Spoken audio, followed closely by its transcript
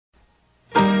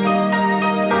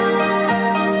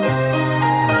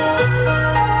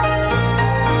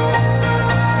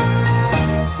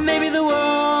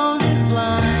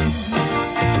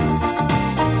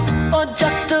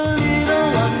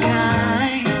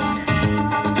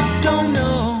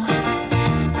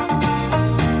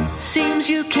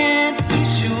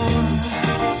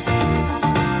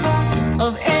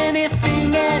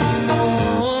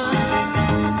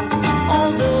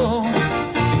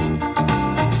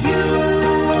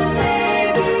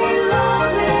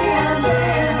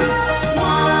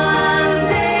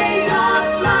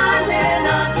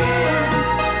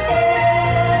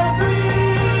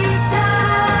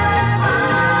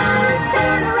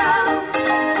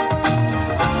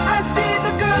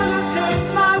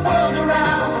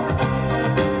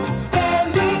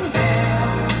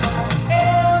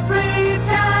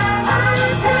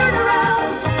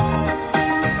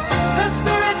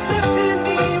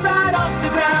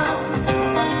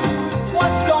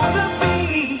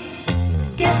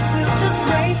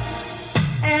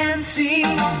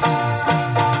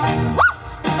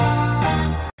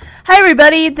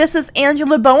everybody, this is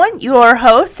Angela Bowen, your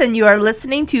host, and you are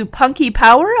listening to Punky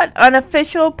Power, an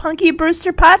unofficial Punky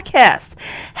Brewster podcast.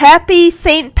 Happy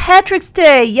St. Patrick's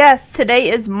Day! Yes, today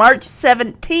is March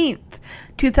 17th,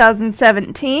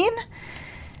 2017.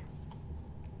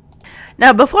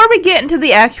 Now, before we get into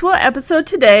the actual episode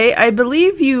today, I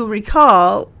believe you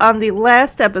recall on the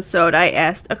last episode I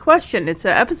asked a question. It's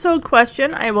an episode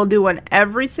question. I will do one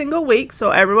every single week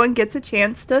so everyone gets a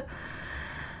chance to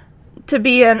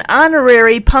be an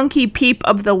honorary Punky Peep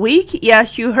of the week.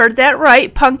 Yes, you heard that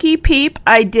right. Punky Peep.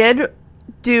 I did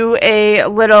do a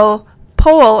little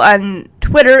poll on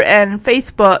Twitter and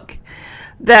Facebook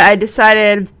that I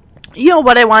decided,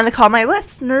 what I wanted to call my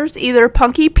listeners, either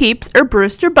Punky Peeps or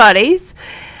Brewster Buddies.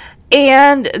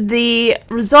 And the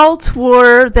results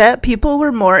were that people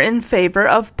were more in favor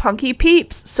of Punky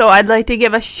Peeps. So I'd like to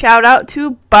give a shout out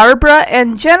to Barbara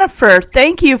and Jennifer.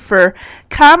 Thank you for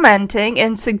commenting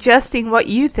and suggesting what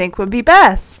you think would be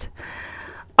best.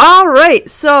 All right,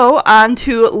 so on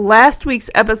to last week's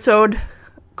episode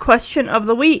question of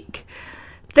the week.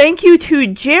 Thank you to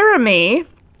Jeremy,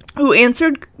 who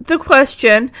answered the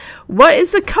question, what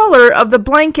is the color of the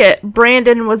blanket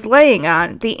Brandon was laying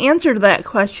on? The answer to that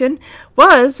question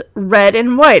was red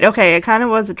and white. Okay, it kind of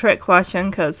was a trick question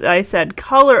because I said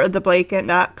color of the blanket,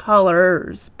 not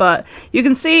colors. But you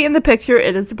can see in the picture,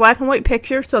 it is a black and white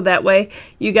picture, so that way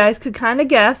you guys could kind of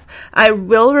guess. I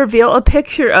will reveal a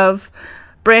picture of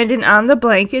Brandon on the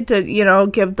blanket to,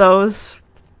 give those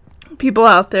people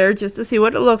out there just to see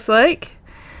what it looks like.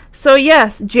 So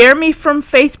yes, Jeremy from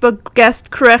Facebook guessed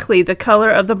correctly. The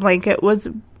color of the blanket was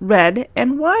red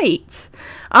and white.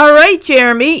 All right,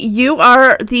 Jeremy, you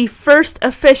are the first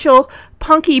official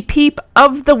Punky Peep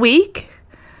of the week.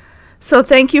 So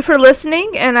thank you for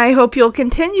listening, and I hope you'll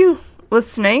continue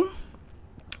listening.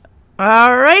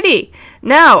 All righty.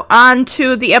 Now, on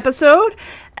to the episode.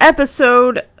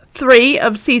 Episode 3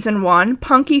 of Season 1,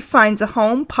 Punky Finds a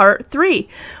Home, Part 3,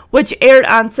 which aired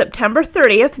on September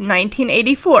 30th,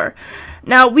 1984.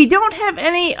 Now, we don't have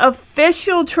any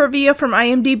official trivia from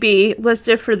IMDb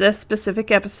listed for this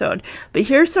specific episode, but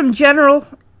here's some general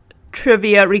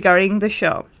trivia regarding the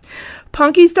show.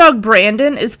 Punky's dog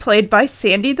Brandon is played by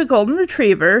Sandy the Golden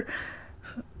Retriever,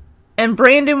 and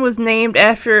Brandon was named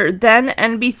after then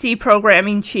NBC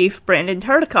programming chief Brandon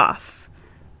Tartikoff.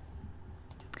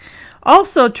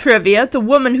 Also trivia, the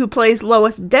woman who plays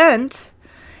Lois Dent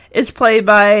is played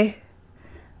by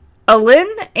Alyn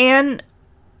Ann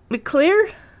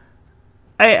McClear.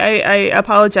 I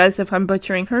apologize if I'm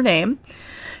butchering her name.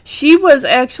 She was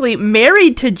actually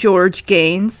married to George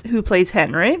Gaines, who plays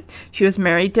Henry. She was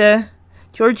married to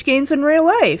George Gaines in real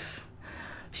life.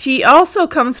 She also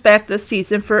comes back this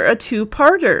season for a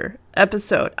 2-parter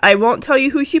episode. I won't tell you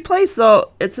who she plays,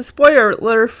 though. It's a spoiler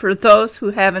alert for those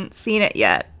who haven't seen it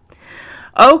yet.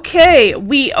 Okay,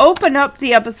 we open up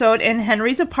the episode in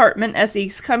Henry's apartment as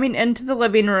he's coming into the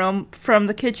living room from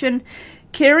the kitchen,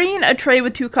 carrying a tray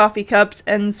with 2 coffee cups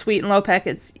and sweet and low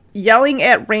packets, yelling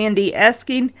at Randy,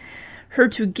 asking her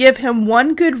to give him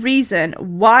one good reason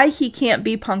why he can't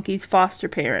be Punky's foster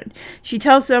parent. She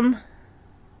tells him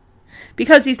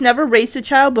because he's never raised a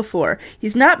child before,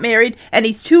 he's not married, and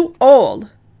he's too old.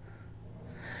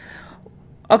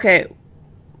 Okay,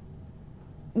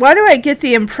 why do I get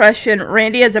the impression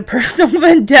Randy has a personal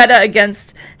vendetta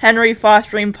against Henry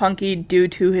fostering Punky due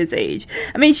to his age?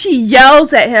 I mean, she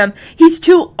yells at him. He's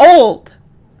too old.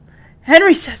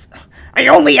 Henry says, I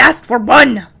only asked for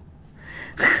one.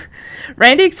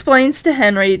 Randy explains to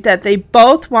Henry that they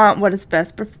both want what is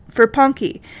best for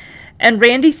Punky. And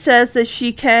Randy says that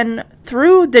she can,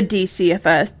 through the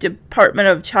DCFS, Department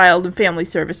of Child and Family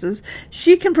Services,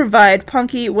 she can provide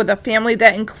Punky with a family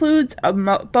that includes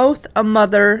both a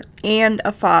mother and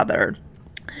a father.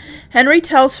 Henry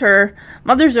tells her,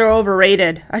 mothers are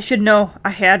overrated. I should know.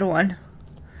 I had one.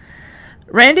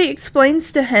 Randy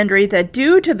explains to Henry that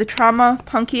due to the trauma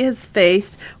Punky has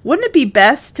faced, wouldn't it be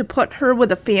best to put her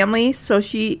with a family so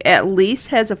she at least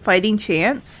has a fighting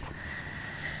chance?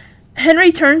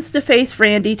 Henry turns to face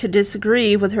Randy to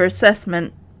disagree with her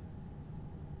assessment.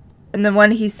 And then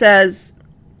when he says,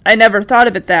 I never thought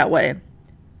of it that way.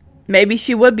 Maybe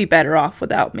she would be better off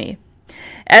without me.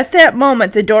 At that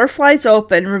moment, the door flies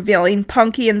open, revealing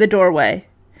Punky in the doorway.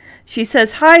 She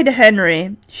says hi to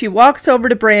Henry. She walks over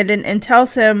to Brandon and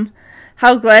tells him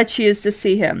how glad she is to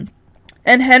see him.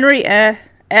 And Henry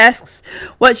asks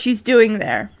what she's doing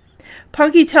there.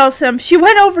 Punky tells him she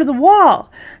went over the wall.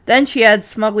 Then she adds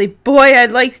smugly, boy,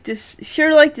 I'd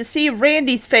sure like to see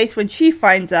Randy's face when she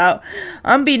finds out.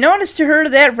 Unbeknownst to her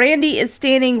that Randy is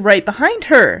standing right behind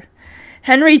her.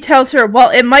 Henry tells her, well,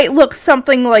 it might look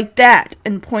something like that,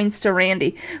 and points to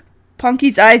Randy.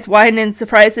 Punky's eyes widen in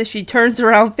surprise as she turns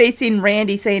around facing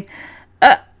Randy, saying,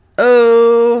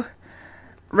 "Uh-oh."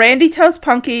 Randy tells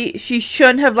Punky she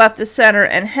shouldn't have left the center,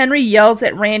 and Henry yells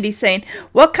at Randy, saying,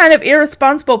 "What kind of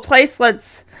irresponsible place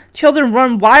lets children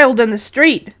run wild in the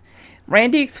street?"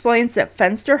 Randy explains that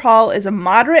Fenster Hall is a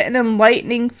moderate and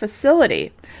enlightening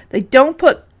facility. They don't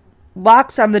put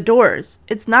locks on the doors.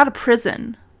 It's not a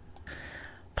prison.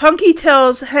 Punky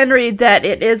tells Henry that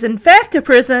it is in fact a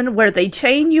prison where they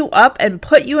chain you up and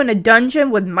put you in a dungeon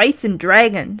with mice and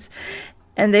dragons.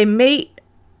 And they make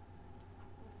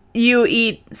you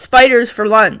eat spiders for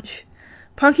lunch.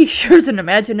 Punky sure is an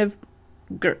imaginative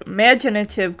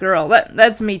girl.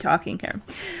 That's me talking here.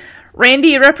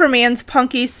 Randy reprimands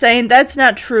Punky, saying that's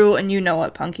not true, and you know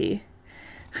it, Punky.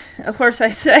 Of course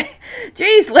I say,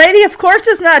 "Geez, lady, of course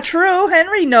it's not true.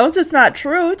 Henry knows it's not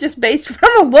true, just based from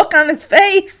the look on his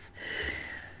face."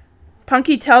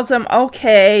 Punky tells him,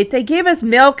 "Okay, they gave us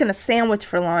milk and a sandwich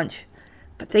for lunch,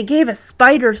 but they gave us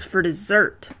spiders for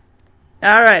dessert."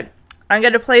 Alright, I'm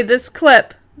going to play this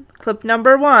clip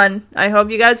number 1. I hope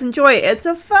you guys enjoy it. It's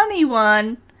a funny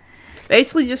one.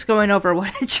 Basically just going over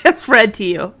what I just read to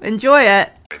you. Enjoy it.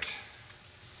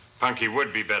 Punky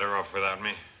would be better off without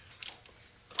me.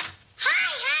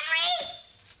 Hi, Henry!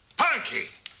 Punky!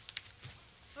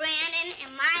 Brandon,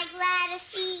 am I glad to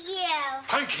see you?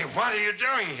 Punky, what are you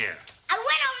doing here? I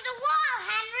went over the wall,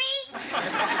 Henry!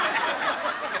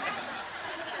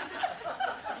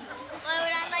 Why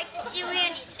would I like to see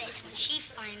Randy's face when she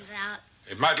finds out?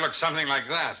 It might look something like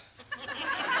that.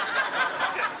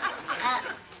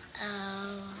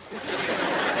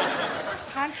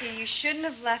 Punky, you shouldn't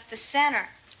have left the center.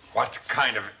 What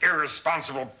kind of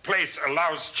irresponsible place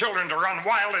allows children to run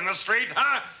wild in the street,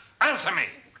 huh? Answer me.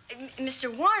 Mr.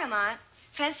 Warnemont,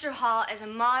 Fenster Hall is a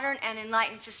modern and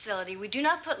enlightened facility. We do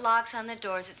not put locks on the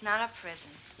doors. It's not a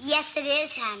prison. Yes, it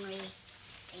is, Henry.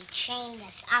 They chained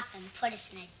us up and put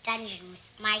us in a dungeon with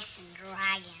mice and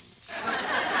dragons.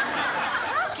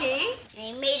 Punky?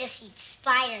 They made us eat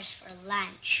spiders for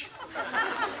lunch.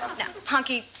 Now,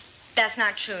 Punky, that's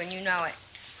not true, and you know it.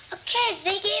 Okay,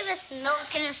 they gave us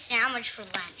milk and a sandwich for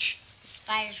lunch. The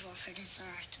spiders were for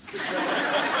dessert.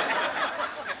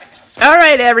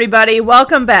 Alright, everybody,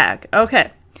 welcome back.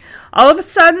 Okay. All of a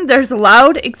sudden, there's a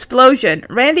loud explosion.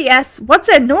 Randy asks, "What's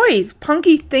that noise?"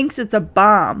 Punky thinks it's a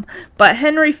bomb, but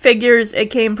Henry figures it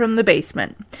came from the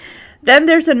basement. Then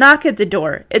there's a knock at the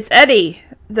door. It's Eddie,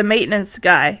 the maintenance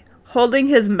guy, holding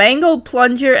his mangled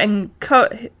plunger and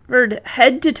covered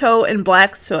head to toe in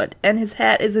black soot, and his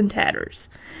hat is in tatters,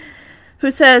 who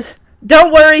says,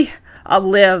 "Don't worry, I'll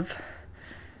live."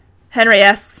 Henry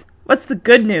asks, "What's the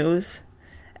good news?"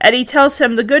 Eddie tells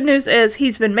him the good news is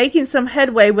he's been making some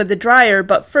headway with the dryer,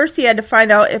 but first he had to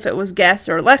find out if it was gas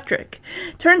or electric.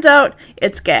 Turns out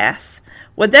it's gas.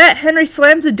 With that, Henry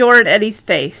slams the door in Eddie's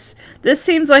face. This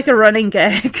seems like a running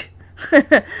gag.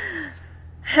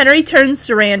 Henry turns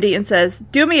to Randy and says,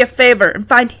 "Do me a favor and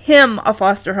find him a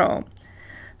foster home."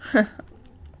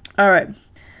 Alright.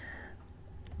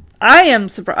 I'm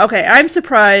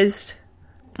surprised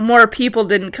more people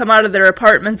didn't come out of their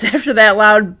apartments after that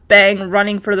loud bang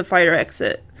running for the fire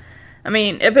exit. I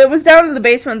mean, if it was down in the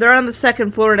basement, they're on the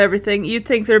second floor and everything, you'd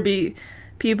think there'd be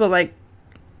people like...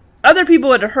 Other people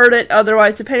would have heard it,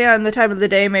 otherwise, depending on the time of the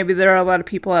day, maybe there are a lot of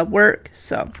people at work,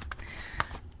 so...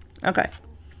 Okay.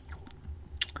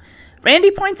 Randy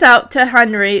points out to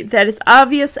Henry that it's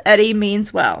obvious Eddie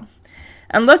means well.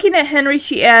 And looking at Henry,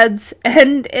 she adds,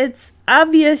 "And it's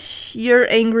obvious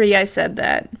you're angry I said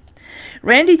that."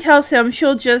 Randy tells him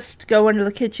she'll just go into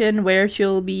the kitchen where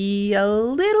she'll be a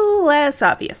little less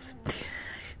obvious.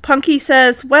 Punky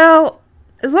says, "Well,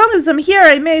 as long as I'm here,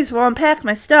 I may as well unpack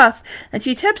my stuff." And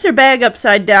she tips her bag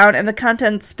upside down, and the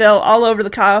contents spill all over the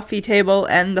coffee table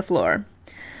and the floor.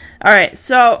 Alright,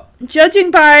 so, judging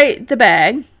by the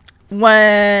bag,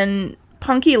 when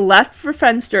Punky left for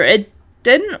Fenster, it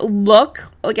didn't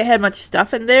look like it had much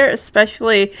stuff in there,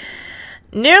 especially...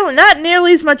 not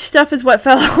nearly as much stuff as what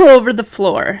fell all over the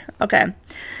floor. Okay.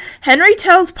 Henry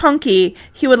tells Punky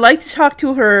he would like to talk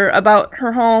to her about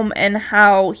her home and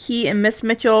how he and Miss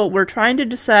Mitchell were trying to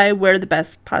decide where the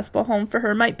best possible home for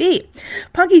her might be.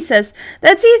 Punky says,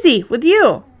 "That's easy, with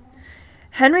you."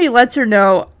 Henry lets her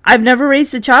know, "I've never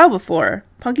raised a child before."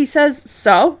 Punky says,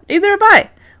 "So? Neither have I.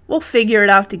 We'll figure it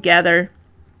out together."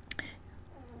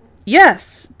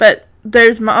 "Yes, but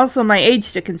there's also my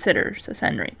age to consider," says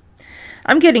Henry.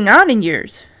 "I'm getting on in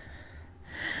years."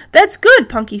 "That's good,"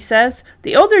 Punky says.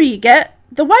 "The older you get,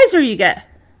 the wiser you get."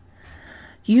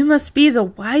 "You must be the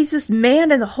wisest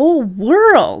man in the whole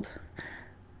world."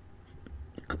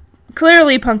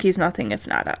 Clearly, Punky's nothing if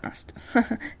not honest.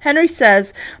 Henry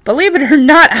says, believe it or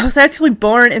not, I was actually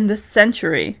born in this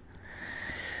century.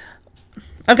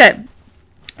 Okay,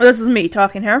 this is me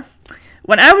talking here.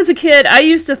 When I was a kid, I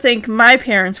used to think my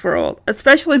parents were old,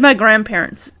 especially my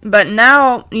grandparents. But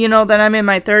now, that I'm in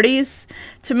my 30s,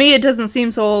 to me it doesn't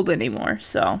seem so old anymore,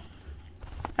 so.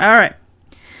 Alright.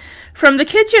 From the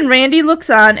kitchen, Randy looks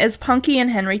on as Punky and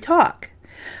Henry talk.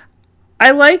 I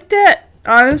like that,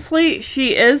 honestly,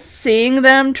 she is seeing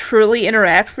them truly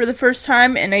interact for the first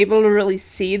time and able to really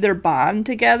see their bond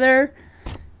together.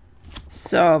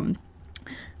 So,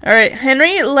 alright,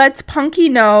 Henry lets Punky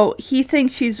know he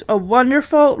thinks she's a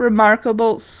wonderful,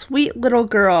 remarkable, sweet little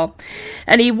girl,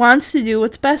 and he wants to do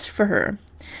what's best for her.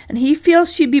 And he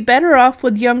feels she'd be better off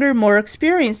with younger, more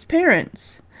experienced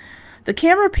parents. The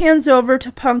camera pans over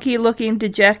to Punky looking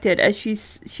dejected as she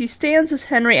stands as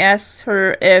Henry asks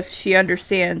her if she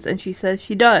understands, and she says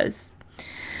she does.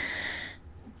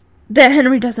 That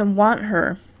Henry doesn't want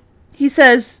her. He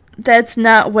says that's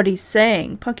not what he's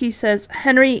saying. Punky says,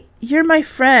 Henry, you're my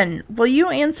friend. Will you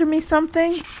answer me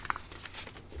something?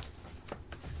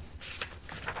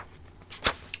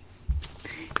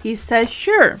 He says,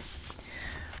 sure.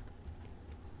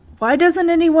 Why doesn't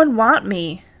anyone want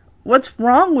me? What's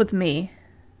wrong with me?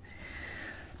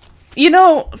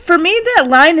 For me, that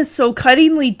line is so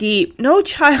cuttingly deep. No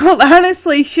child,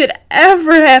 honestly, should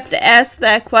ever have to ask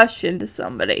that question to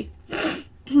somebody.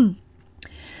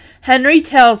 Henry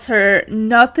tells her,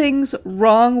 nothing's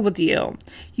wrong with you.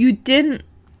 You didn't...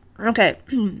 Okay,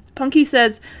 Punky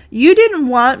says, you didn't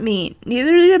want me.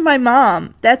 Neither did my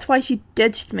mom. That's why she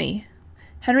ditched me.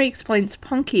 Henry explains,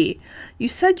 Punky, you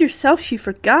said yourself she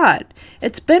forgot.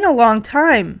 It's been a long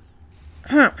time.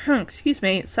 Excuse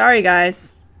me. Sorry,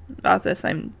 guys, about this.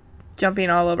 I'm jumping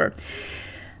all over.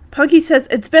 Punky says,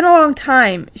 it's been a long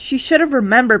time. She should have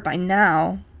remembered by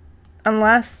now.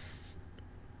 Unless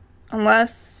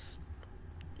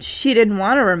she didn't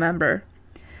want to remember.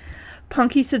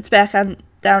 Punky sits back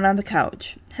down on the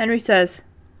couch. Henry says,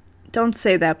 don't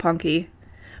say that, Punky.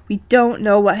 We don't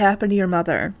know what happened to your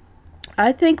mother.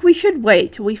 I think we should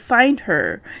wait till we find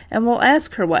her, and we'll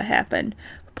ask her what happened.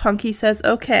 Punky says,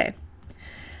 okay.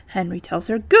 Henry tells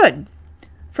her, good.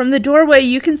 From the doorway,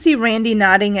 you can see Randy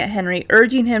nodding at Henry,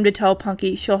 urging him to tell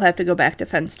Punky she'll have to go back to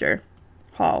Fenster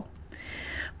Hall.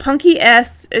 Punky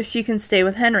asks if she can stay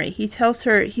with Henry. He tells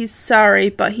her he's sorry,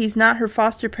 but he's not her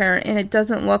foster parent, and it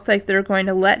doesn't look like they're going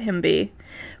to let him be.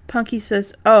 Punky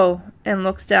says, oh, and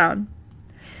looks down.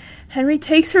 Henry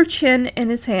takes her chin in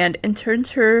his hand and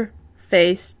turns her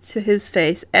face to his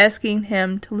face, asking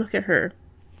him to look at her.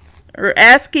 Or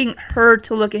asking her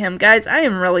to look at him. Guys, I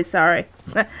am really sorry.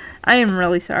 I am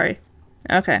really sorry.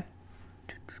 Okay.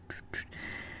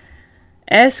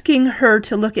 Asking her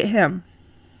to look at him.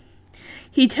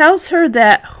 He tells her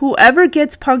that whoever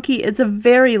gets Punky is a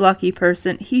very lucky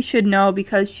person. He should know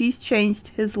because she's changed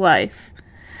his life.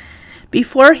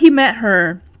 Before he met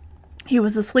her, he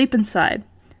was asleep inside.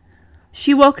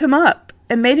 She woke him up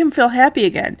and made him feel happy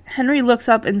again. Henry looks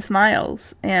up and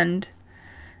smiles. And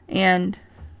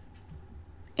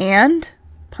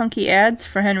Punky adds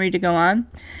for Henry to go on.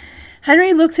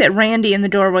 Henry looks at Randy in the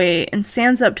doorway and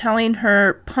stands up telling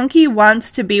her Punky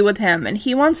wants to be with him and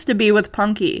he wants to be with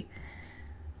Punky.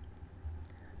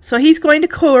 So he's going to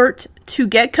court to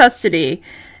get custody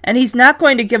and he's not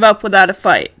going to give up without a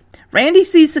fight. Randy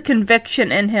sees the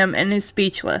conviction in him and is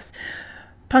speechless.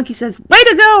 Punky says, way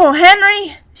to go,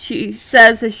 Henry, she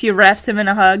says as she wraps him in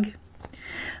a hug.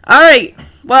 Alright,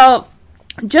 well,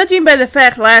 judging by the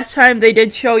fact last time they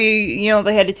did show you,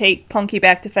 they had to take Punky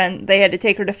back to they had to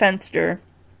take her to Fenster.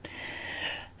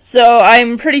 So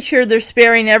I'm pretty sure they're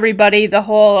sparing everybody the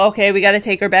whole, okay, we gotta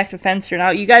take her back to Fenster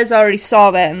now. You guys already saw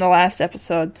that in the last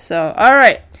episode, so,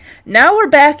 alright. Now we're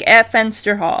back at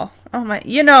Fenster Hall. Oh my,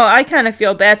 I kind of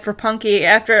feel bad for Punky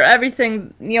after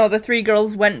everything, the three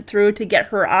girls went through to get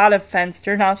her out of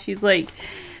Fenster. Now she's,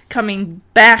 coming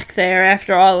back there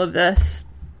after all of this.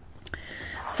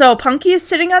 So, Punky is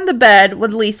sitting on the bed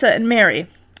with Lisa and Mary.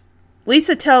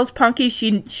 Lisa tells Punky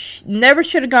she never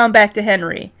should have gone back to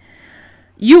Henry.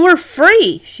 You were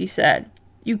free, she said.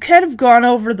 You could have gone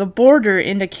over the border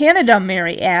into Canada,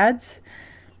 Mary adds.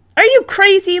 Are you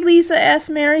crazy, Lisa asked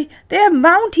Mary. They have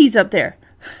Mounties up there.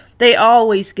 They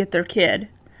always get their kid.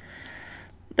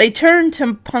 They turn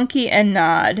to Punky and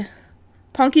nod.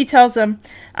 Punky tells him,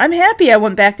 I'm happy I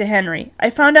went back to Henry. I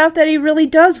found out that he really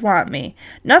does want me.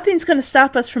 Nothing's going to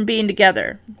stop us from being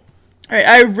together.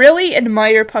 I really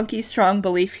admire Punky's strong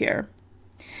belief here.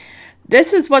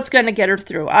 This is what's going to get her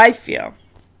through, I feel.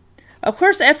 Of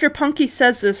course, after Punky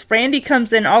says this, Randy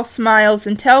comes in all smiles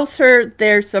and tells her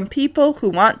there's some people who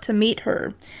want to meet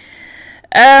her.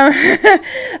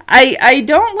 I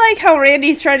don't like how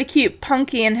Randy's trying to keep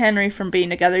Punky and Henry from being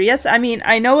together. Yes, I mean,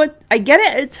 I know it. I get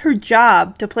it. It's her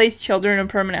job to place children in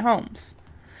permanent homes.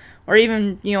 Or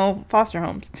even, foster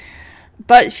homes.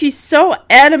 But she's so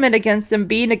adamant against them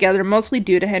being together, mostly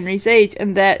due to Henry's age,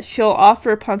 and that she'll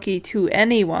offer Punky to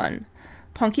anyone.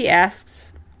 Punky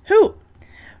asks, who?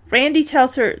 Randy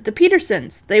tells her, the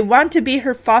Petersons. They want to be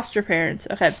her foster parents.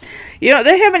 Okay.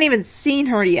 They haven't even seen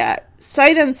her yet.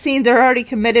 Sight unseen, they're already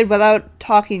committed without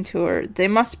talking to her. They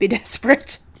must be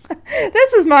desperate.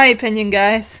 This is my opinion,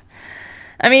 guys.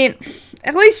 I mean,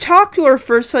 at least talk to her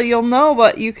first so you'll know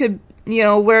what you could,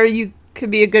 where you could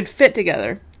be a good fit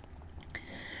together.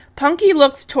 Punky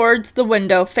looks towards the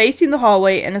window facing the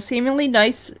hallway, and a seemingly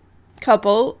nice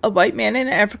couple, a white man and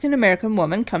an African-American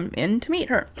woman, come in to meet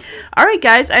her. Alright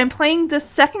guys, I'm playing the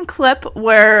second clip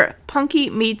where Punky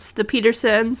meets the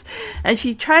Petersons, and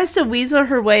she tries to weasel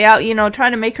her way out,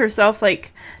 trying to make herself,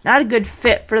 not a good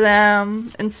fit for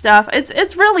them and stuff.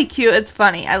 It's really cute, it's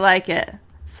funny, I like it.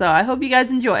 So, I hope you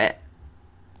guys enjoy it.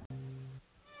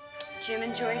 Jim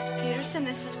and Joyce Peterson,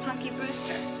 this is Punky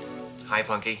Brewster. Hi,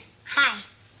 Punky. Hi.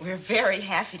 We're very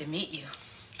happy to meet you.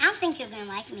 I don't think you're gonna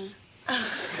like me.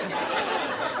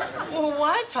 Well,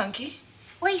 why, Punky?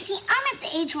 Well, you see, I'm at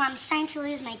the age where I'm starting to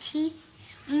lose my teeth.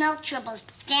 Milk dribbles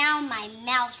down my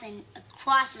mouth and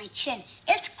across my chin.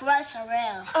 It's gross or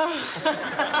real.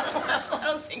 I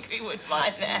don't think we would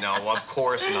mind that. No, of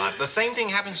course not. The same thing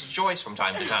happens to Joyce from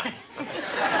time to time.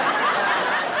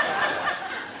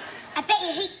 I bet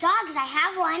you hate dogs. I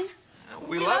have one.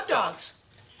 We love dogs.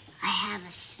 I have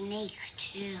a snake,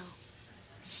 too.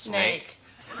 Snake.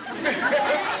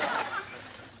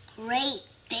 Great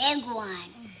big one.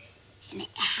 And it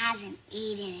hasn't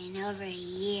eaten in over a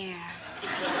year.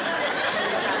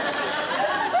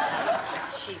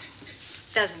 She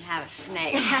doesn't have a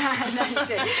snake.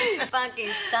 Punky,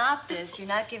 stop this. You're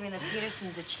not giving the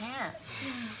Petersons a chance.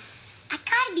 I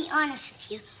gotta be honest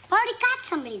with you. I've already got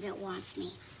somebody that wants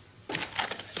me.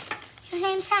 His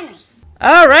name's Henry.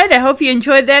 Alright, I hope you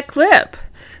enjoyed that clip.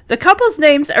 The couple's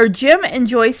names are Jim and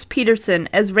Joyce Peterson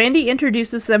as Randy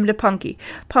introduces them to Punky.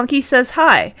 Punky says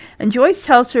hi, and Joyce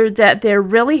tells her that they're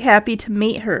really happy to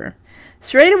meet her.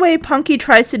 Straight away, Punky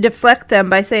tries to deflect them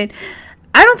by saying,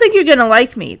 I don't think you're going to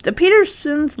like me. The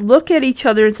Petersons look at each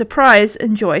other in surprise,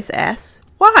 and Joyce asks,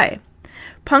 why?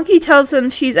 Punky tells them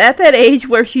she's at that age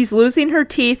where she's losing her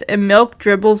teeth and milk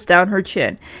dribbles down her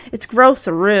chin. It's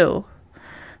gross-a-roo.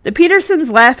 The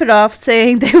Petersons laugh it off,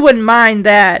 saying they wouldn't mind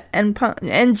that, and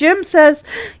Jim says,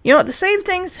 the same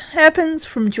things happens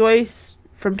from Joyce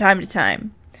from time to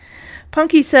time.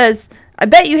 Punky says, I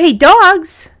bet you hate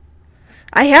dogs.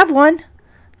 I have one.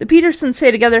 The Petersons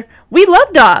say together, we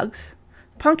love dogs.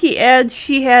 Punky adds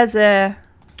she has a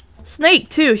snake,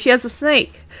 too. She has a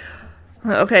snake.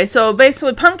 Okay, so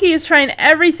basically Punky is trying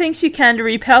everything she can to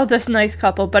repel this nice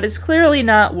couple, but it's clearly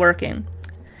not working.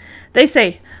 They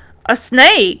say, a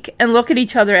snake, and look at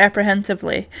each other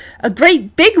apprehensively. A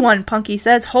great big one, Punky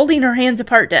says, holding her hands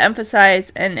apart to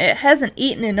emphasize, and it hasn't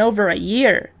eaten in over a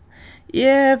year.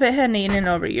 Yeah, if it hadn't eaten in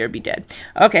over a year, it'd be dead.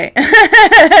 Okay.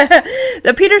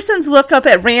 The Petersons look up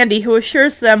at Randy, who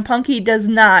assures them Punky does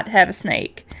not have a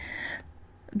snake.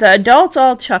 The adults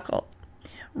all chuckle.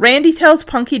 Randy tells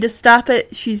Punky to stop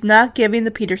it. She's not giving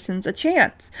the Petersons a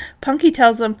chance. Punky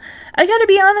tells him, I gotta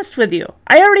be honest with you.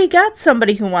 I already got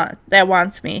somebody that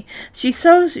wants me. She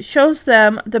shows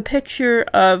them the picture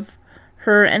of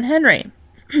her and Henry.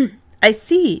 I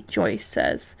see, Joyce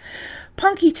says.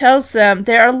 Punky tells them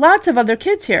there are lots of other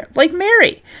kids here, like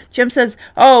Mary. Jim says,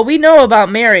 oh, we know about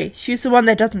Mary. She's the one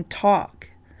that doesn't talk.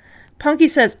 Punky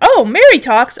says, oh, Mary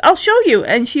talks, I'll show you,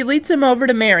 and she leads him over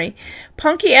to Mary.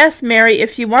 Punky asks Mary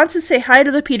if she wants to say hi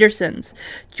to the Petersons.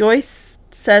 Joyce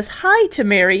says hi to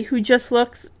Mary, who just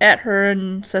looks at her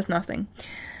and says nothing.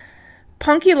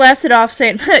 Punky laughs it off,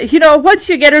 saying, once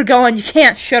you get her going, you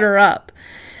can't shut her up.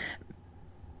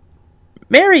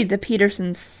 The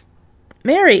Petersons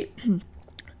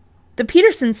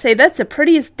say that's the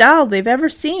prettiest doll they've ever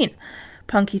seen,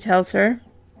 Punky tells her.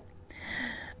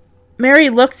 Mary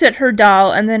looks at her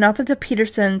doll and then up at the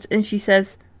Petersons, and she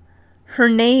says, her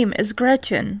name is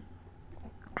Gretchen.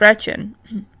 Gretchen.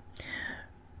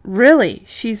 Really,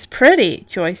 she's pretty,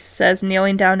 Joyce says,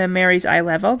 kneeling down to Mary's eye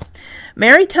level.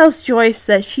 Mary tells Joyce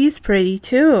that she's pretty,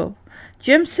 too.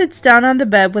 Jim sits down on the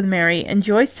bed with Mary, and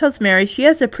Joyce tells Mary she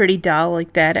has a pretty doll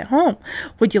like that at home.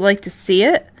 Would you like to see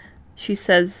it? She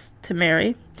says to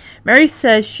Mary. Mary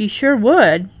says she sure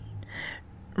would.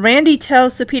 Randy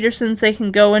tells the Petersons they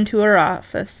can go into her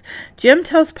office. Jim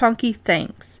tells Punky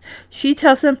thanks. She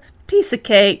tells him, piece of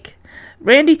cake.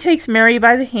 Randy takes Mary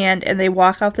by the hand and they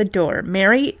walk out the door.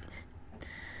 Mary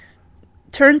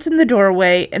turns in the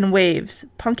doorway and waves.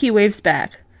 Punky waves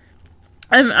back.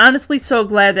 I'm honestly so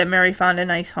glad that Mary found a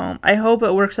nice home. I hope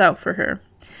it works out for her.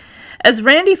 As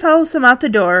Randy follows them out the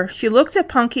door, she looks at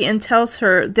Punky and tells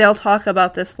her they'll talk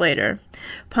about this later.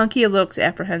 Punky looks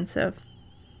apprehensive.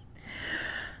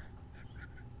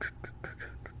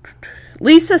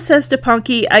 Lisa says to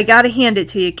Punky, I gotta hand it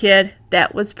to you, kid.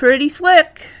 That was pretty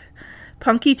slick.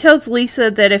 Punky tells Lisa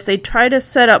that if they try to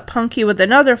set up Punky with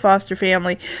another foster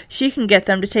family, she can get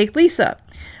them to take Lisa.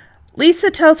 Lisa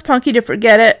tells Punky to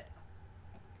forget it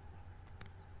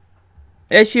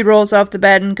as she rolls off the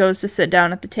bed and goes to sit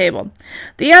down at the table.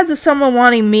 The odds of someone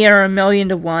wanting me are 1,000,000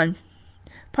 to 1.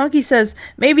 Punky says,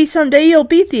 maybe someday you'll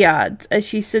beat the odds, as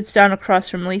she sits down across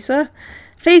from Lisa.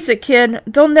 Face it, kid,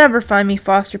 they'll never find me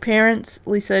foster parents,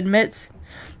 Lisa admits.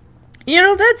 You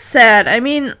know, that's sad. I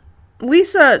mean,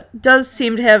 Lisa does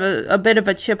seem to have a bit of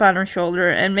a chip on her shoulder,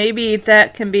 and maybe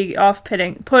that can be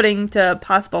off-putting to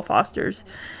possible fosters.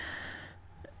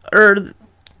 Or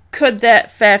could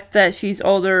that fact that she's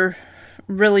older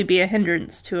really be a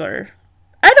hindrance to her?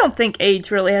 I don't think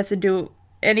age really has to do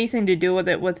anything to do with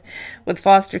it with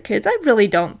foster kids. I really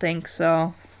don't think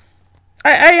so.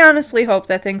 I honestly hope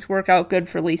that things work out good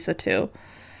for Lisa, too.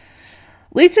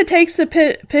 Lisa takes the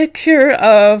picture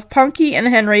of Punky and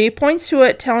Henry, points to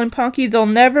it, telling Punky they'll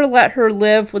never let her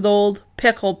live with old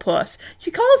Pickle Puss. She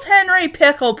calls Henry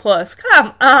Pickle Puss.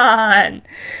 Come on!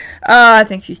 I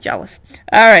think she's jealous.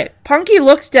 Alright, Punky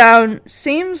looks down,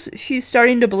 seems she's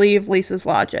starting to believe Lisa's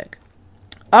logic.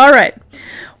 Alright,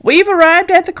 we've arrived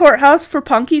at the courthouse for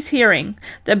Punky's hearing.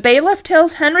 The bailiff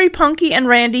tells Henry, Punky, and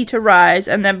Randy to rise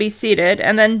and then be seated,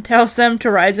 and then tells them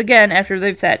to rise again after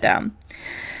they've sat down.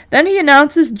 Then he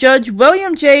announces Judge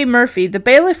William J. Murphy. The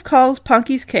bailiff calls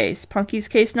Punky's case. Punky's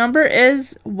case number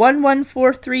is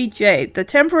 1143J, the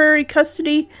temporary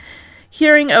custody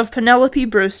hearing of Penelope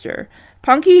Brewster.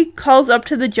 Punky calls up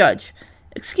to the judge.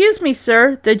 Excuse me,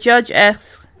 sir. The judge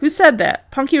asks, who said that?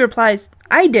 Punky replies,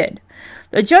 I did.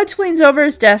 The judge leans over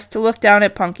his desk to look down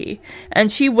at Punky,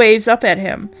 and she waves up at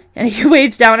him, and he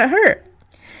waves down at her.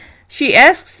 She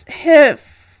asks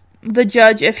the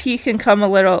judge if he can come a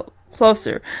little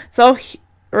closer.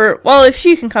 If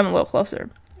she can come a little closer.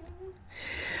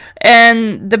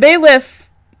 And the bailiff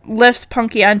lifts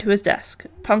Punky onto his desk.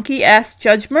 Punky asks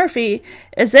Judge Murphy,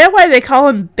 is that why they call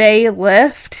him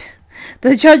bailiff?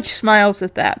 The judge smiles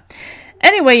at that.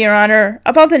 Anyway, Your Honor,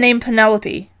 about the name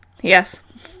Penelope. Yes.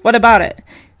 What about it?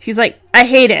 She's like, I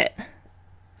hate it.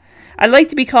 I'd like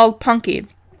to be called Punky.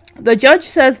 The judge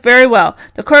says, very well.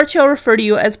 The court shall refer to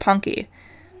you as Punky.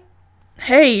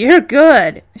 Hey, you're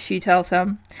good, she tells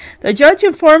him. The judge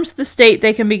informs the state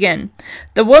they can begin.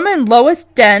 The woman, Lois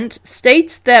Dent,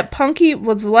 states that Punky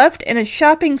was left in a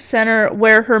shopping center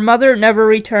where her mother never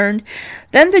returned.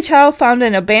 Then the child found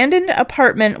an abandoned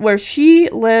apartment where she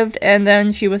lived, and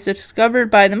then she was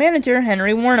discovered by the manager,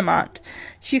 Henry Warnemont.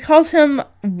 She calls him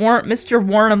Mr.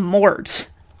 Warnemort.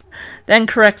 Then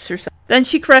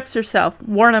she corrects herself,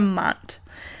 Warnemont.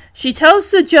 She tells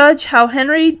the judge how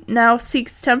Henry now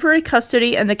seeks temporary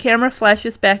custody, and the camera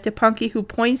flashes back to Punky, who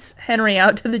points Henry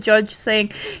out to the judge,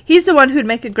 saying he's the one who'd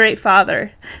make a great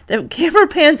father. The camera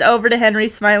pans over to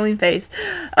Henry's smiling face.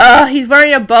 He's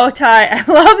wearing a bow tie. I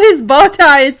love his bow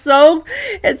tie. It's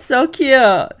so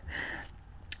cute.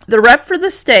 The rep for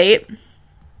the state,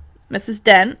 Mrs.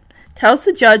 Dent, tells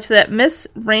the judge that Miss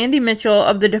Randy Mitchell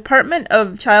of the Department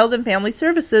of Child and Family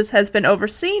Services has been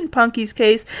overseeing Punky's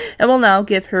case and will now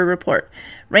give her report.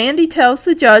 Randy tells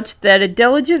the judge that a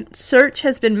diligent search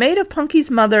has been made of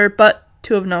Punky's mother, but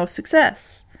to of no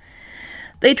success.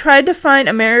 They tried to find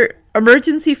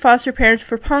emergency foster parents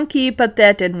for Punky, but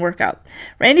that didn't work out.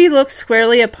 Randy looks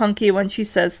squarely at Punky when she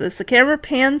says this. The camera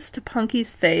pans to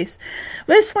Punky's face,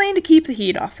 whistling to keep the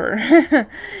heat off her.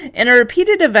 In a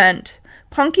repeated event,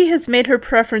 Punky has made her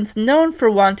preference known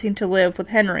for wanting to live with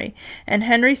Henry, and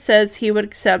Henry says he would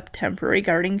accept temporary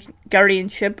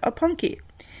guardianship of Punky.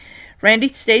 Randy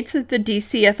states that the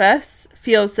DCFS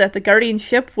feels that the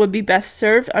guardianship would be best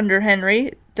served under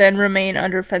Henry than remain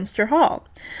under Fenster Hall.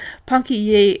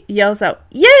 Punky yells out,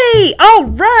 "Yay! All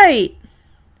right!"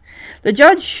 The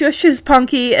judge shushes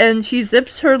Punky, and she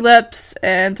zips her lips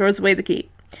and throws away the key.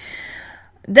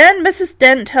 Then Mrs.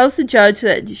 Dent tells the judge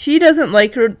that she doesn't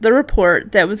like the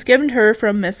report that was given to her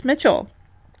from Miss Mitchell.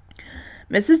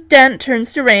 Mrs. Dent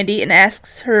turns to Randy and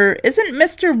asks her, "Isn't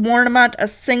Mr. Warnemont a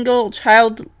single,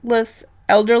 childless,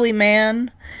 elderly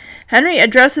man?" Henry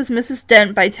addresses Mrs.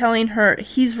 Dent by telling her,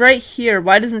 he's right here,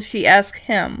 why doesn't she ask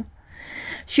him?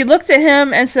 She looks at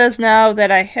him and says, now that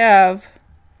I have,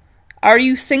 are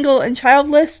you single and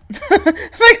childless? I'm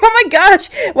like, oh my gosh,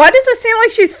 why does it seem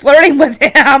like she's flirting with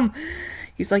him?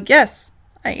 He's like, yes,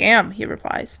 I am, he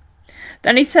replies.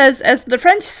 Then he says, as the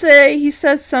French say, he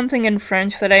says something in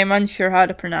French that I am unsure how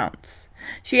to pronounce.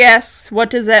 She asks, what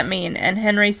does that mean? And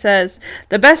Henry says,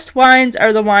 the best wines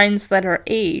are the wines that are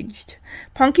aged.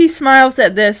 Punky smiles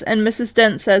at this, and Mrs.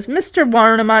 Dent says, Mr.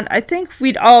 Warnemont, I think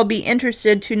we'd all be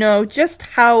interested to know just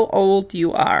how old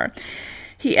you are.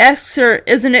 He asks her,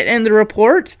 isn't it in the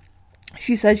report?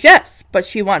 She says, yes, but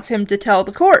she wants him to tell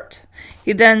the court.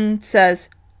 He then says,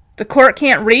 the court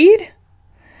can't read?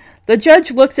 The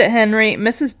judge looks at Henry.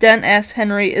 Mrs. Dent asks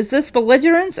Henry, is this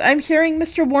belligerence I'm hearing,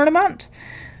 Mr. Warnemont?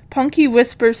 Punky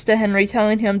whispers to Henry,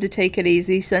 telling him to take it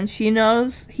easy, since she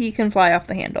knows he can fly off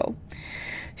the handle.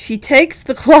 She takes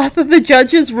the cloth of the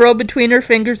judge's robe between her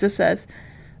fingers and says,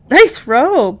 nice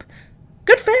robe.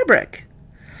 Good fabric.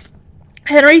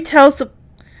 Henry tells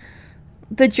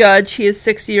the judge he is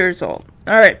 60 years old.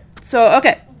 Alright, so,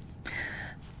 okay.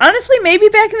 Honestly, maybe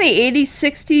back in the 80s,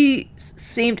 60s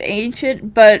seemed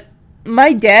ancient, but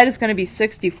my dad is going to be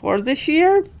 64 this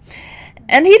year,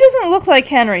 and he doesn't look like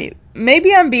Henry.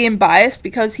 Maybe I'm being biased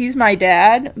because he's my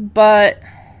dad, but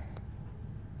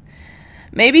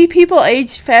maybe people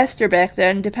aged faster back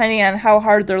then, depending on how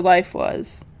hard their life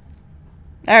was.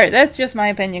 Alright, that's just my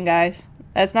opinion, guys.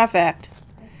 That's not fact.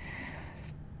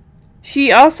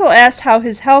 She also asked how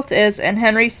his health is, and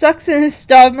Henry sucks in his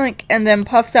stomach and then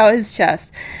puffs out his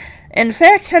chest. In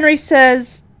fact, Henry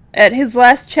says at his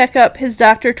last checkup, his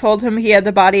doctor told him he had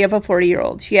the body of a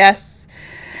 40-year-old. She asks,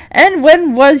 and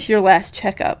when was your last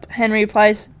checkup? Henry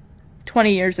replies,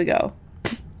 20 years ago.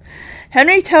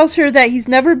 Henry tells her that he's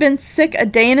never been sick a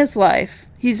day in his life.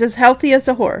 He's as healthy as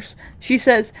a horse. She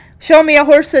says, show me a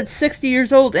horse that's 60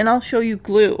 years old and I'll show you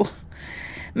glue.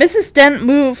 Mrs. Dent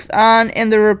moves on in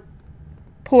the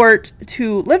report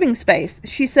to living space.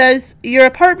 She says, your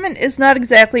apartment is not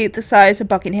exactly the size of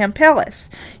Buckingham Palace.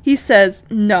 He says,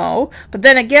 no, but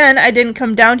then again, I didn't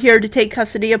come down here to take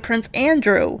custody of Prince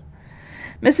Andrew.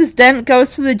 Mrs. Dent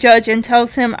goes to the judge and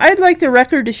tells him, I'd like the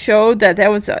record to show that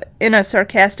was in a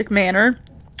sarcastic manner.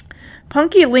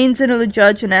 Punky leans into the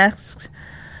judge and asks,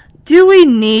 do we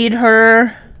need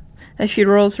her? As she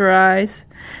rolls her eyes.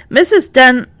 Mrs.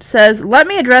 Dent says, let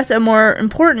me address a more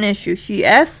important issue. She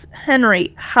asks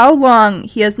Henry how long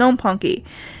he has known Punky.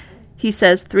 He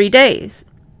says 3 days.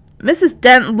 Mrs.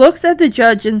 Dent looks at the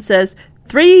judge and says,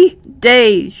 3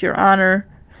 days, Your Honor.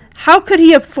 How could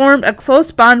he have formed a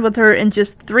close bond with her in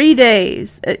just 3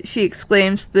 days? She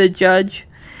exclaims to the judge.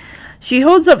 She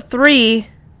holds up 3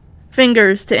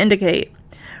 fingers to indicate.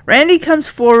 Randy comes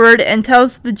forward and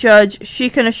tells the judge she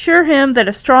can assure him that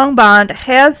a strong bond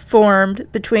has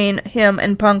formed between him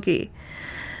and Punky.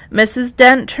 Mrs.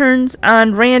 Dent turns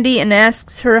on Randy and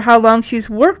asks her how long she's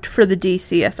worked for the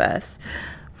DCFS.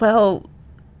 Well,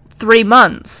 3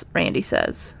 months, Randy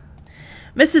says.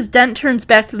 Mrs. Dent turns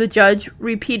back to the judge,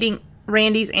 repeating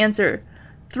Randy's answer.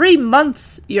 3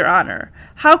 months, Your Honor.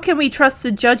 How can we trust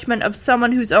the judgment of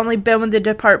someone who's only been with the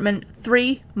department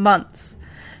 3 months?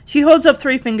 She holds up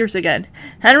 3 fingers again.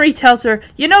 Henry tells her,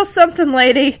 you know something,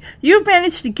 lady? You've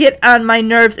managed to get on my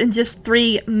nerves in just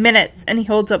 3 minutes. And he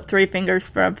holds up 3 fingers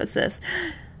for emphasis.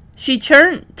 She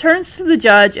turns to the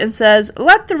judge and says,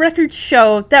 let the record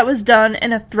show that was done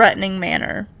in a threatening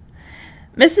manner.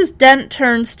 Mrs. Dent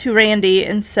turns to Randy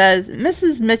and says,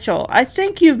 Mrs. Mitchell, I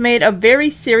think you've made a very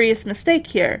serious mistake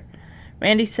here.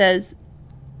 Randy says,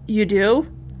 you do?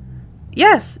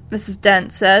 Yes, Mrs.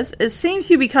 Dent says, it seems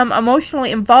you become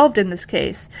emotionally involved in this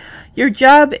case. Your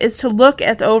job is to look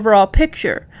at the overall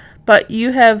picture, but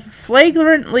you have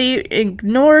flagrantly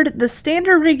ignored the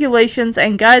standard regulations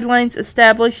and guidelines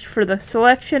established for the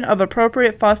selection of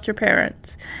appropriate foster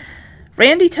parents.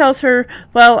 Randy tells her,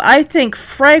 well, I think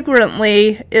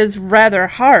flagrantly is rather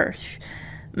harsh.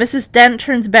 Mrs. Dent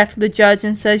turns back to the judge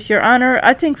and says, Your Honor,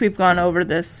 I think we've gone over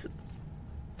this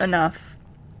enough.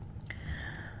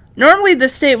 Normally, the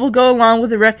state will go along with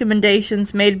the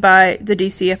recommendations made by the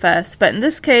DCFS, but in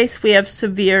this case, we have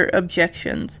severe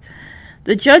objections.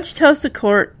 The judge tells the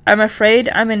court, I'm afraid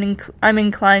I'm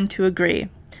inclined to agree.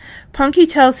 Punky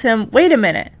tells him, wait a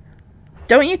minute.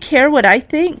 Don't you care what I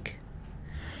think?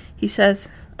 He says,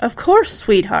 of course,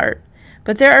 sweetheart,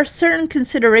 but there are certain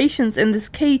considerations in this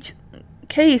case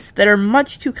that are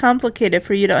much too complicated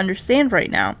for you to understand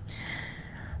right now.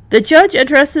 The judge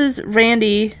addresses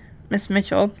Randy, Miss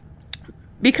Mitchell.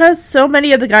 Because so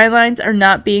many of the guidelines are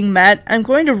not being met, I'm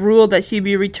going to rule that she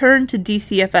be returned to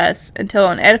DCFS until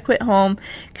an adequate home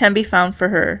can be found for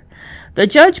her. The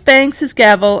judge bangs his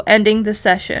gavel, ending the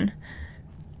session.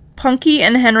 Punky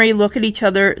and Henry look at each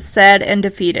other, sad and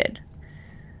defeated.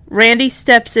 Randy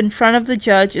steps in front of the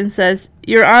judge and says,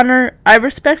 "Your Honor, I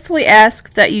respectfully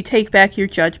ask that you take back your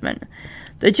judgment."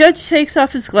 The judge takes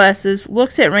off his glasses,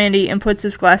 looks at Randy, and puts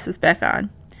his glasses back on.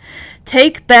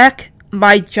 "Take back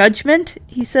my judgment?"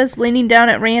 he says, leaning down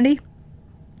at Randy.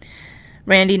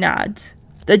 Randy nods.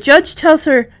 The judge tells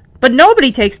her, "But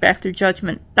nobody takes back their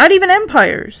judgment, not even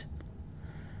umpires."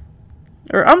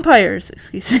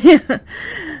 Excuse me.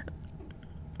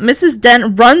 Mrs.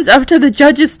 Dent runs up to the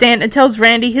judge's stand and tells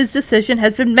Randy his decision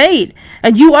has been made,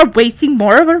 and you are wasting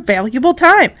more of our valuable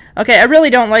time. Okay, I really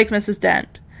don't like Mrs.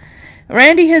 Dent.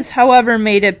 Randy has, however,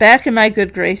 made it back in my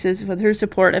good graces with her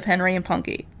support of Henry and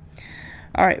Punky.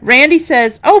 Alright, Randy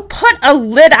says, "Oh, put a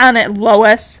lid on it,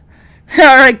 Lois."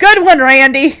 Alright, good one,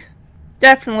 Randy.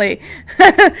 Definitely.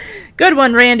 Good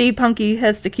one, Randy. Punky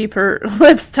has to keep her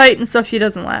lips tight and so she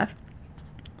doesn't laugh.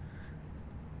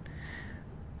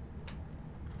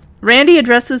 Randy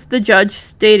addresses the judge,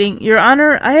 stating, "Your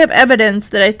Honor, I have evidence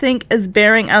that I think is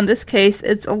bearing on this case.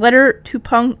 It's a letter to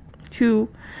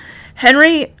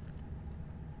Henry,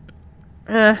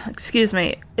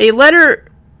 a letter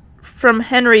from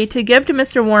Henry to give to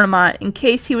Mr. Warnemont in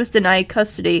case he was denied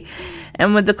custody,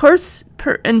 and with the court's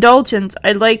indulgence,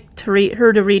 I'd like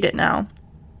her to read it now."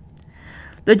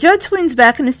 The judge leans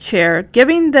back in his chair,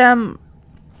 giving them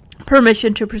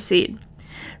permission to proceed.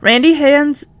 Randy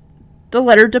hands the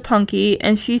letter to Punky,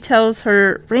 and she tells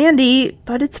her, "Randy,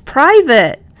 but it's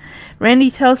private."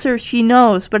 Randy tells her she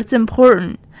knows, but it's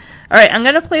important. Alright, I'm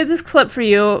going to play this clip for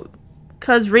you,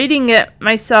 because reading it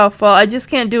myself, well, I just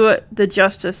can't do it the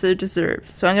justice it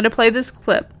deserves. So I'm going to play this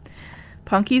clip.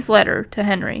 Punky's letter to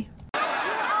Henry. Your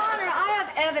Honor, I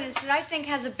have evidence that I think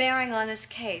has a bearing on this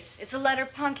case. It's a letter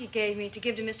Punky gave me to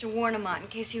give to Mr. Warnemont in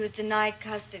case he was denied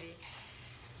custody.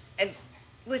 And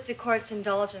with the court's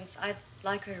indulgence, I'd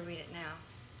like her to read it now.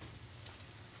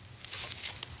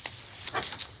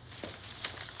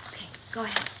 Okay, go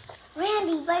ahead.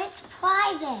 Randy, but it's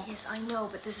private. Yes, I know,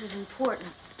 but this is important.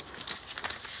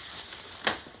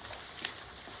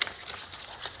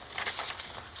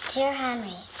 Dear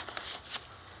Henry,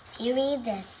 if you read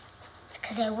this, it's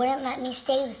because they wouldn't let me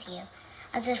stay with you.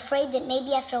 I was afraid that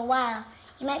maybe after a while,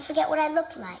 you might forget what I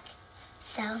looked like.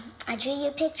 So, I drew you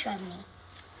a picture of me.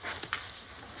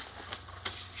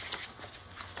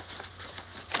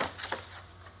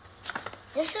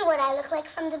 This is what I look like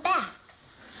from the back.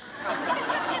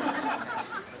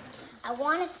 I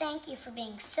want to thank you for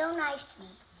being so nice to me.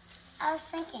 I was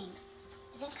thinking,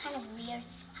 isn't it kind of weird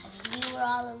how you were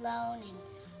all alone and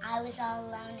I was all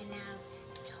alone, and now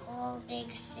this whole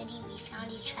big city we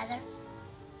found each other?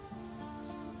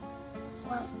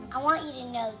 Well, I want you to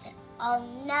know that I'll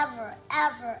never,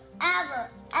 ever, ever,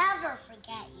 ever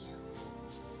forget you.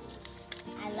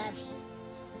 I love you,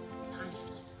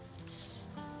 Punky.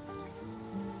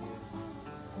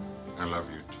 I love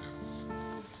you too.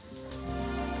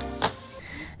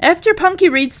 After Punky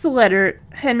reads the letter,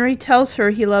 Henry tells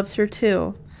her he loves her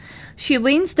too. She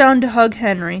leans down to hug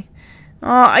Henry.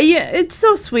 Oh, yeah, it's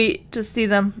so sweet to see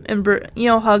them,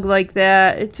 hug like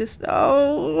that. It just,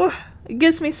 it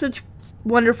gives me such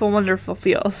wonderful, wonderful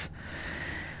feels.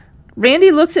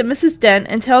 Randy looks at Mrs. Dent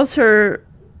and tells her,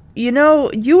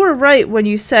 you were right when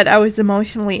you said I was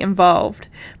emotionally involved.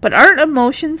 But aren't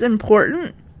emotions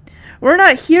important? We're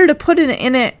not here to put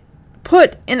inanimate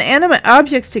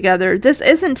objects together. This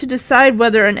isn't to decide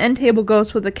whether an end table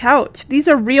goes with a couch. These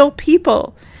are real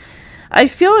people. I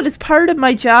feel it is part of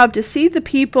my job to see the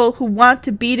people who want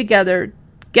to be together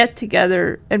get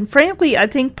together. And frankly, I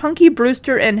think Punky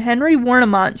Brewster and Henry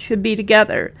Warnemont should be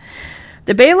together.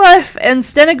 The bailiff and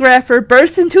stenographer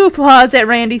burst into applause at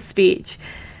Randy's speech.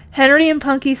 Henry and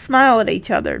Punky smile at each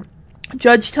other.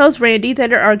 Judge tells Randy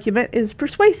that her argument is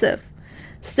persuasive.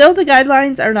 Still, the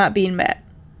guidelines are not being met.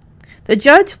 The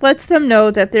judge lets them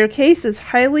know that their case is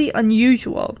highly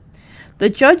unusual. The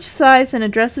judge sighs and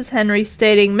addresses Henry,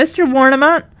 stating, "Mr.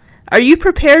 Warnemont, are you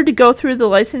prepared to go through the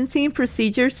licensing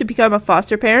procedures to become a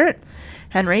foster parent?"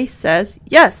 Henry says,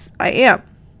 "Yes, I am."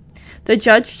 The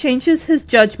judge changes his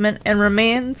judgment and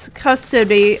remands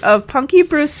custody of Punky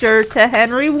Brewster to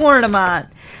Henry Warnemont.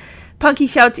 Punky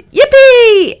shouts,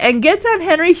 "Yippee!" and gets on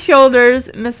Henry's shoulders.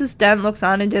 Mrs. Dent looks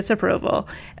on in disapproval.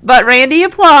 But Randy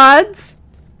applauds.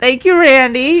 Thank you,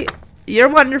 Randy. You're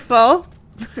wonderful.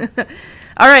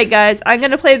 Alright, guys. I'm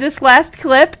going to play this last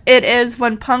clip. It is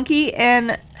when Punky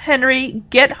and Henry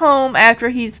get home after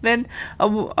he's been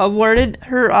awarded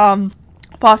her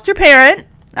foster parent.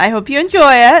 I hope you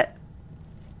enjoy it.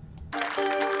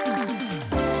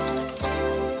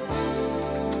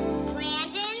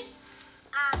 Brandon,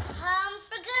 I'm home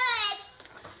for good.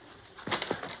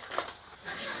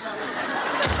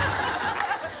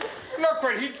 Look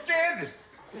what he did.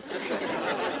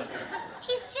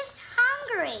 He's just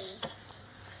hungry.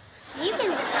 You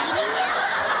can feed him.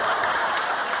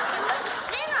 He looks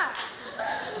thinner.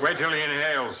 Wait till he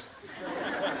inhales.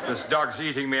 This dog's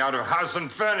eating me out of house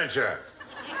and furniture.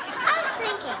 I was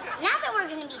thinking, now that we're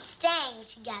going to be staying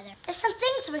together, there's some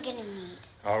things we're going to need.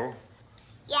 Oh?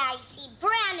 Yeah, you see,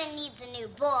 Brandon needs a new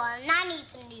ball, and I need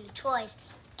some new toys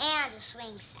and a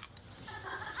swing set.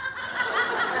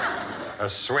 A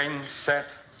swing set?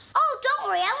 Oh, don't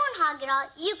worry, I won't hog it all.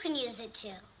 You can use it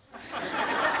too.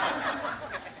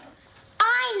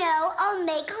 I know, I'll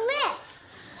make a list.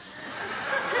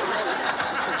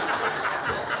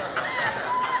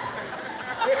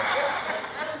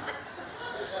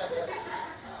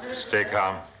 Stay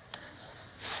calm.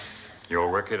 You'll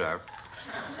work it out.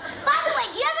 By the way,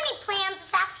 do you have any plans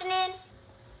this afternoon?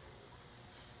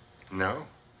 No?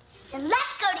 Then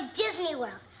let's go to Disney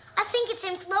World. I think it's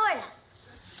in Florida.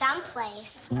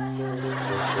 Someplace.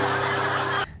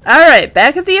 Alright,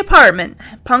 back at the apartment.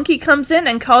 Punky comes in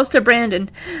and calls to Brandon,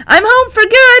 "I'm home for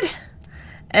good!"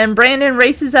 And Brandon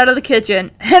races out of the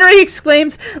kitchen. Henry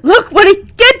exclaims, "Look what he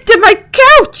did to my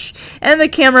couch!" And the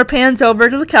camera pans over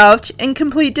to the couch. In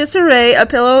complete disarray, a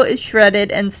pillow is shredded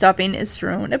and stuffing is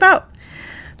strewn about.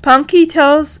 Punky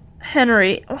tells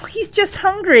Henry, "Oh, he's just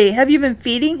hungry. Have you been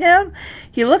feeding him?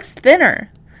 He looks thinner."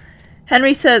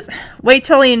 Henry says, "Wait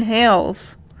till he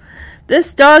inhales.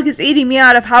 This dog is eating me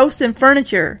out of house and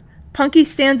furniture." Punky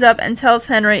stands up and tells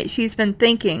Henry she's been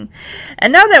thinking.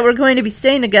 "And now that we're going to be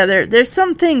staying together, there's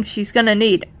some things she's going to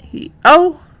need."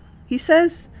 He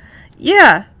says.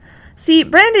 "Yeah. See,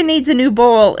 Brandon needs a new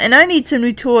bowl, and I need some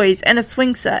new toys and a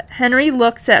swing set." Henry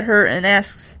looks at her and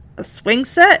asks, "A swing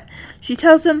set?" She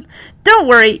tells him, "Don't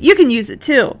worry, you can use it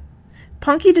too."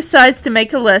 Punky decides to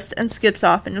make a list and skips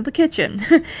off into the kitchen.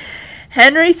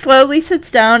 Henry slowly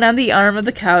sits down on the arm of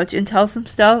the couch and tells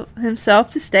himself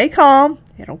to stay calm.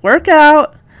 It'll work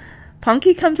out.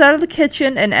 Punky comes out of the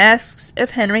kitchen and asks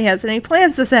if Henry has any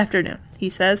plans this afternoon. He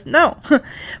says no.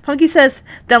 Punky says,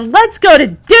 "Then let's go to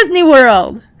Disney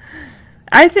World."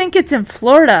 "I think it's in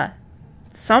Florida.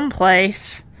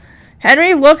 Someplace."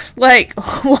 Henry looks like,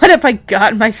 "What have I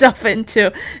gotten myself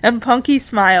into?" And Punky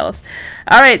smiles.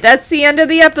 Alright, that's the end of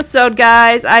the episode,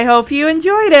 guys. I hope you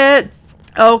enjoyed it.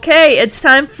 Okay, it's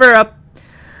time for a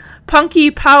Punky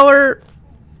Power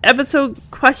episode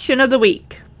question of the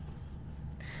week.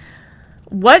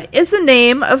 What is the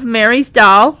name of Mary's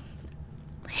doll?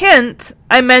 Hint,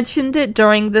 I mentioned it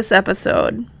during this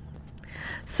episode.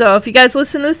 So if you guys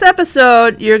listen to this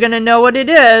episode, you're going to know what it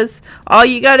is. All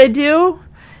you got to do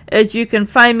is you can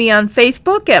find me on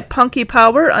Facebook at Punky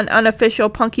Power, an unofficial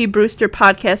Punky Brewster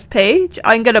podcast page.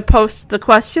 I'm going to post the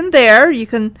question there. You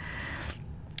can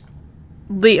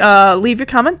leave your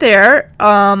comment there.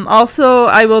 Also,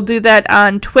 I will do that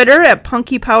on Twitter at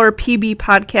Punky Power PB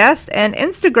Podcast and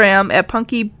Instagram at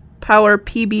Punky Power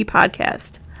PB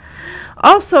Podcast.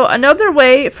 Also, another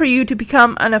way for you to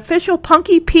become an official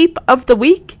Punky Peep of the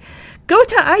Week, go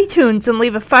to iTunes and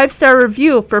leave a 5-star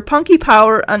review for Punky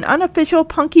Power, an unofficial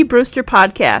Punky Brewster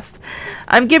podcast.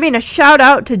 I'm giving a shout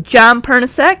out to John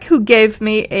Pernasek, who gave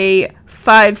me a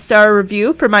 5-star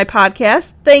review for my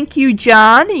podcast. Thank you,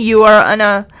 John. You are an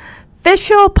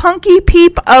official Punky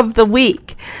Peep of the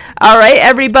Week. All right,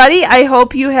 everybody, I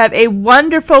hope you have a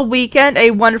wonderful weekend,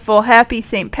 a wonderful, happy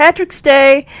St. Patrick's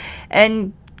Day,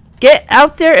 and get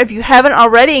out there if you haven't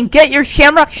already and get your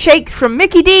Shamrock Shakes from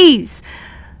Mickey D's.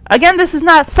 Again, this is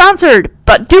not sponsored,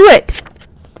 but do it.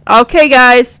 Okay,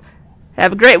 guys,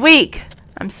 have a great week.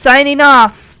 I'm signing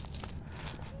off.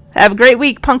 Have a great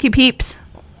week, Punky Peeps.